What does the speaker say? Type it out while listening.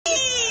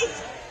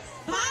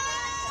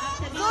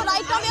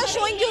now we are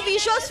showing you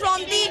visuals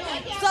from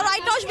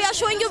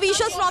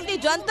the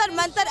Jantar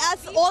Mantar,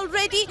 as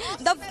already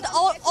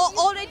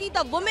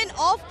the women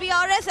of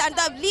BRS and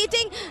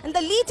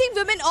the leading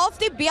women of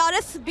the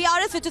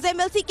BRS, which is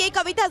MLC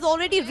Kavitha, has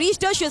already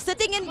reached her. She's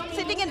sitting in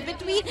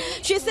between.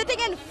 She's sitting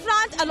in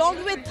front.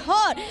 Along with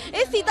her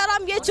is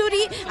Sitaram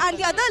Yechuri and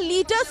the other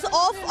leaders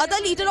of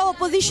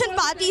opposition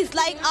parties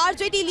like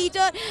RJD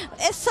leader,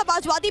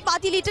 Samajwadi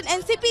Party leader,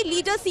 NCP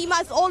leader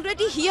Seema is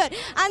already here,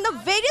 and the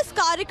various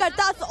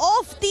karyakartas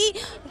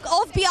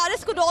of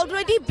BRS could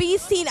already be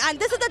seen. And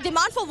this is the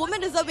demand for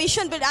Women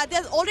Reservation Bill. They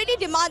are already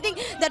demanding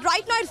that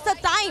right now it's the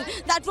time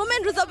that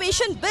Women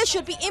Reservation Bill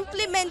should be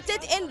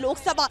implemented in Lok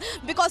Sabha,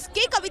 because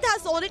Kavitha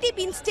has already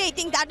been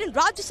stating that in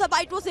Rajya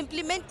Sabha it was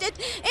implemented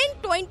in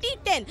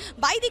 2010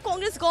 by the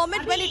Congress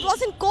government when it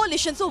was in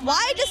coalition. So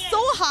why it is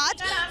so hard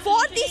for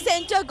the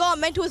centre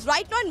government, who is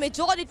right now in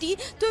majority,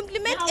 to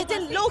implement it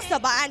in Lok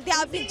Sabha? And they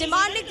have been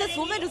demanding this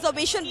Women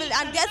Reservation Bill,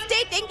 and they are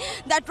stating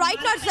that right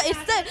now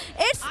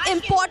it's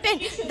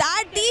important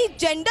that the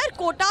gender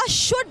quota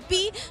should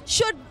be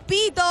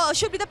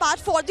the part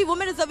for the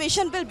Women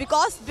Reservation Bill,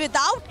 because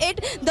without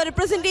it the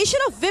representation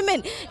of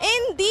women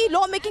in the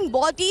lawmaking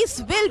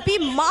bodies will be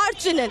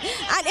marginal,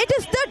 and it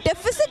is the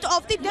deficit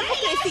of the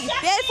democracy.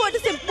 Therefore it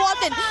is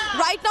important.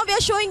 Right now we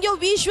are showing you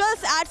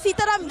visuals at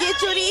Sitaram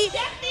Yechuri.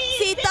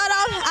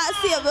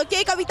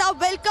 Kavitha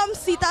welcomes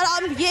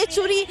Sitaram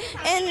Yechuri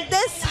in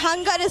this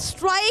hunger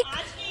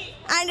strike.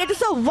 And it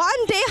is a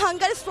one-day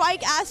hunger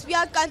strike, as we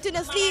are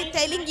continuously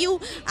telling you.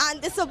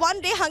 And this is a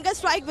one-day hunger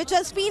strike which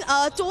has been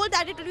told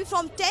that it will be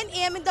from 10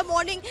 a.m. in the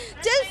morning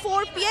till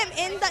 4 p.m.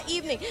 in the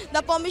evening.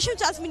 The permission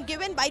which has been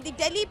given by the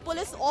Delhi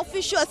police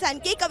officials,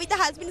 and Kavitha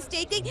has been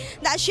stating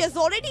that she has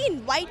already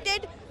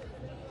invited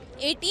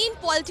 18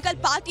 political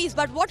parties,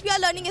 but what we are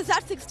learning is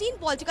that 16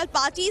 political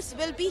parties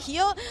will be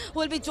here,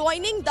 will be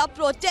joining the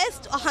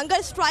protest,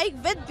 hunger strike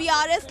with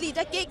BRS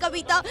leader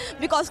Kavitha,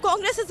 because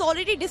Congress has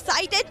already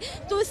decided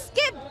to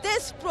skip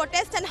this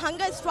protest and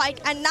hunger strike.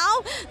 And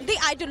now the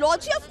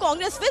ideology of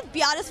Congress with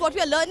BRS, what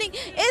we are learning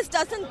is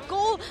doesn't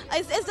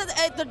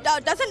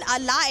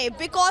ally,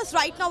 because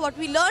right now what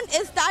we learned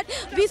is that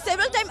we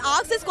several times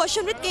asked this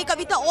question with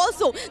Kavitha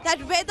also,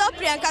 that whether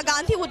Priyanka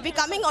Gandhi would be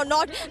coming or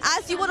not,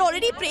 as you were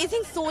already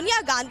praising Sonia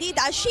Gandhi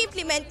that she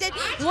implemented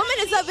Women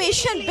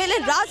Reservation Bill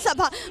in Rajya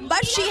Sabha,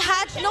 but she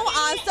had no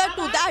answer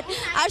to that,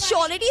 as she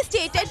already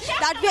stated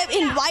that we have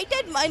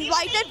invited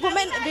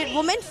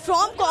women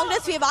from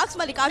Congress. We have asked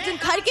Mallikarjun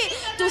Kharge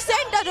to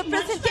send a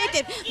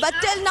representative, but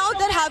till now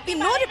there have been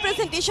no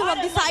representation from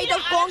the side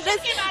of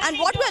Congress. And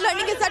what we are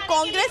learning is that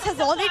Congress has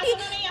already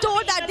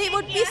told that they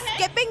would be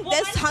skipping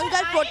this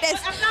hunger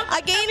protest.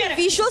 Again,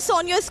 visuals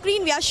on your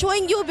screen we are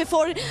showing you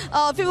before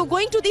we were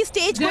going to the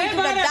stage, going to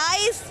the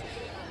dais.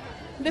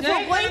 And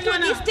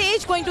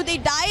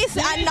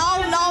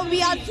now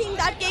we are seeing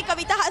that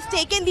Kavitha has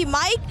taken the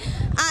mic,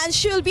 and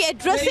she will be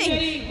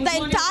addressing the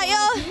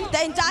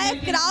entire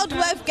crowd who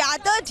have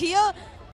gathered here.